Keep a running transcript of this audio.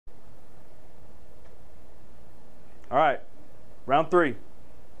All right, round 3. Is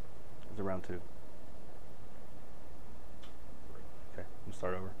it round 2? Okay, we'll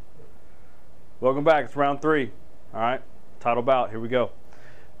start over. Welcome back. It's round 3. All right, title bout. Here we go.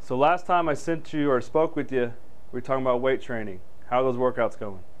 So last time I sent you or spoke with you, we were talking about weight training. How are those workouts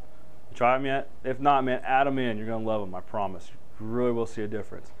going? You try them yet? If not, man, add them in. You're going to love them, I promise. You really will see a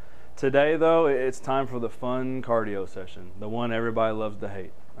difference. Today, though, it's time for the fun cardio session, the one everybody loves to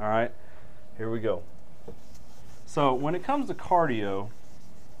hate. All right, here we go. So when it comes to cardio,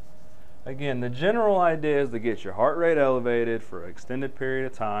 again, the general idea is to get your heart rate elevated for an extended period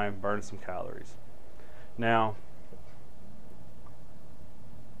of time, burn some calories. Now,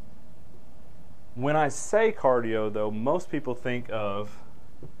 when I say cardio, though, most people think of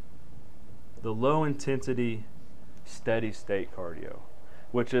the low intensity, steady state cardio,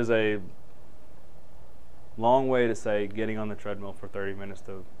 which is a long way to say getting on the treadmill for 30 minutes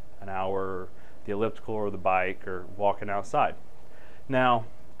to an hour, or the elliptical or the bike, or walking outside. Now,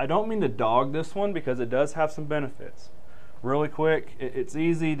 I don't mean to dog this one because it does have some benefits. Really quick, it's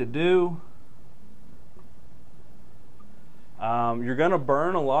easy to do. You're going to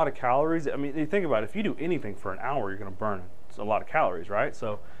burn a lot of calories. I mean, you think about it. If you do anything for an hour, you're going to burn a lot of calories, right?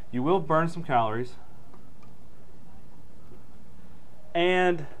 So you will burn some calories.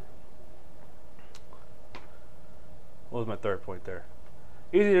 And what was my third point there?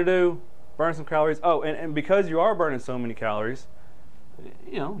 Easy to do, burn some calories. Oh, and because you are burning so many calories,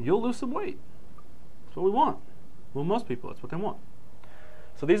 you know, you'll lose some weight. That's what we want. Well, most people, that's what they want.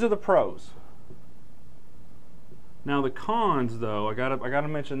 So these are the pros. Now the cons, though, I gotta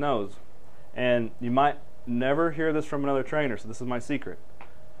mention those. And you might never hear this from another trainer, so this is my secret.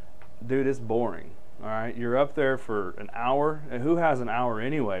 Dude, it's boring. All right, you're up there for an hour, and who has an hour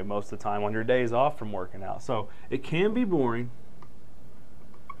anyway most of the time on your days off from working out? So it can be boring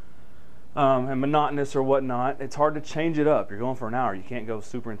and monotonous or whatnot. It's hard to change it up. You're going for an hour. You can't go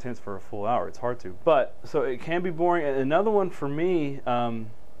super intense for a full hour. It's hard to. But so it can be boring. And another one for me,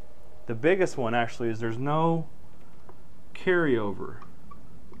 the biggest one actually, is there's no carryover.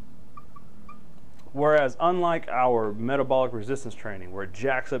 Whereas unlike our metabolic resistance training, where it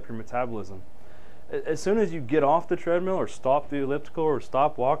jacks up your metabolism, as soon as you get off the treadmill or stop the elliptical or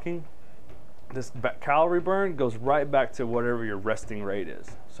stop walking, this calorie burn goes right back to whatever your resting rate is.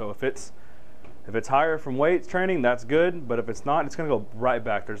 So if it's higher from weight training, that's good. But if it's not, it's going to go right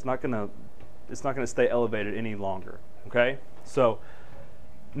back. It's not going to stay elevated any longer. Okay. So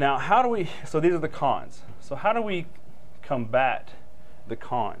now so these are the cons. So how do we combat the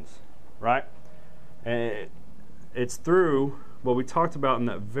cons, right? And it's through what we talked about in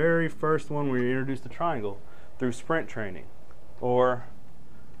that very first one where you introduced the triangle, through sprint training. Or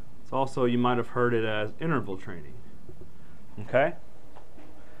it's also, you might have heard it as interval training. Okay?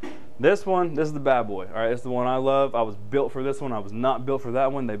 This is the bad boy. All right, this is the one I love. I was built for this one. I was not built for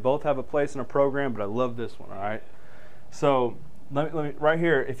that one. They both have a place in a program, but I love this one. All right? So let me right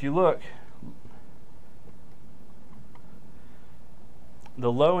here, if you look,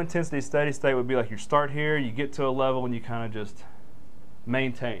 the low intensity steady state would be like you start here, you get to a level, and you kind of just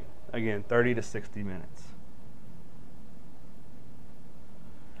maintain. Again, 30 to 60 minutes.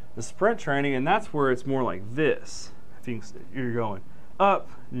 The sprint training, and that's where it's more like this. If you're going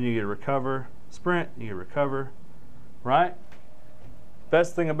up, then you get to recover, sprint, you get to recover, right?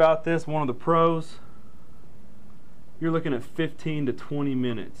 Best thing about this, one of the pros, you're looking at 15 to 20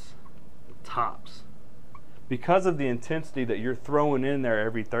 minutes tops. Because of the intensity that you're throwing in there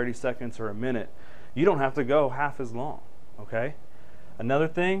every 30 seconds or a minute, you don't have to go half as long, okay? Another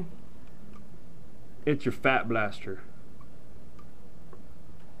thing, it's your fat blaster.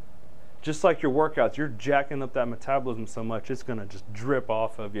 Just like your workouts, you're jacking up that metabolism so much, it's going to just drip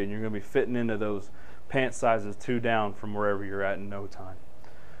off of you, and you're going to be fitting into those pant sizes 2 down from wherever you're at in no time.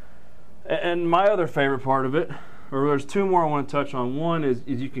 And my other favorite part of it, or there's 2 more I want to touch on. One is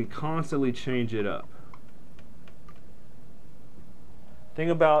you can constantly change it up.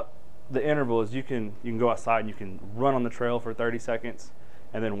 Thing about the interval is you can go outside and you can run on the trail for 30 seconds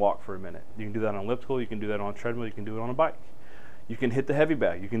and then walk for a minute. You can do that on elliptical, you can do that on a treadmill, you can do it on a bike. You can hit the heavy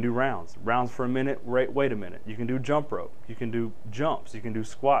bag, you can do rounds for a minute, wait a minute. You can do jump rope, you can do jumps, you can do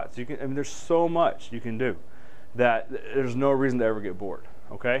squats. There's so much you can do that there's no reason to ever get bored,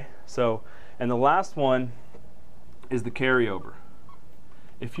 okay? So, and the last one is the carryover.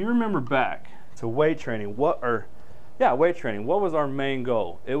 If you remember back to weight training, weight training, what was our main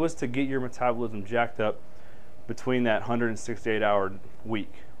goal? It was to get your metabolism jacked up between that 168-hour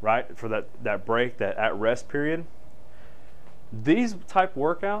week, right? For that break, that at-rest period. These type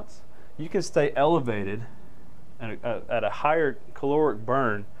workouts, you can stay elevated at a higher caloric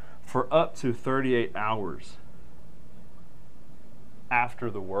burn for up to 38 hours.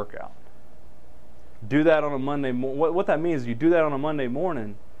 after the workout. Do that on a Monday. What that means is you do that on a Monday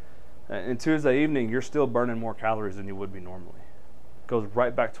morning, and Tuesday evening you're still burning more calories than you would be normally. It goes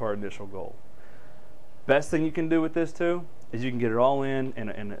right back to our initial goal. Best thing you can do with this too is you can get it all in,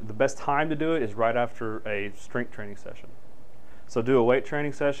 and the best time to do it is right after a strength training session. So do a weight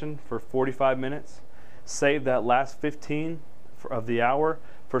training session for 45 minutes. Save that last 15 of the hour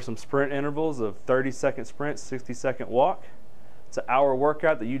for some sprint intervals of 30-second sprints, 60-second walk. It's an hour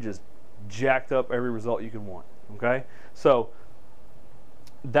workout that you just jacked up every result you can want. Okay, so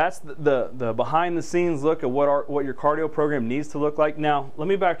that's the behind the scenes look at what your cardio program needs to look like. Now let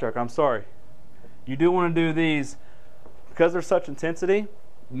me backtrack. I'm sorry. You do want to do these because they're such intensity.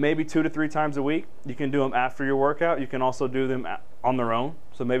 Maybe 2 to 3 times a week. You can do them after your workout. You can also do them on their own.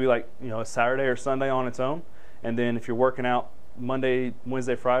 So maybe like a Saturday or Sunday on its own, and then if you're working out Monday,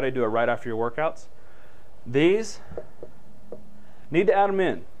 Wednesday, Friday, do it right after your workouts. These need to add them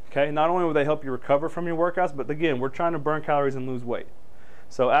in. Okay, not only will they help you recover from your workouts, but again, we're trying to burn calories and lose weight.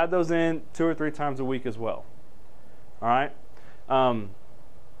 So add those in 2 or 3 times a week as well. All right.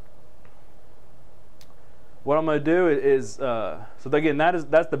 What I'm going to do is, so again,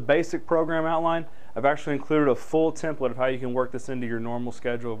 that's the basic program outline. I've actually included a full template of how you can work this into your normal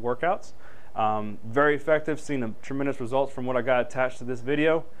schedule of workouts. Very effective, seen tremendous results from what I got attached to this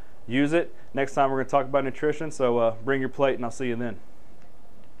video. Use it. Next time we're going to talk about nutrition, so bring your plate and I'll see you then.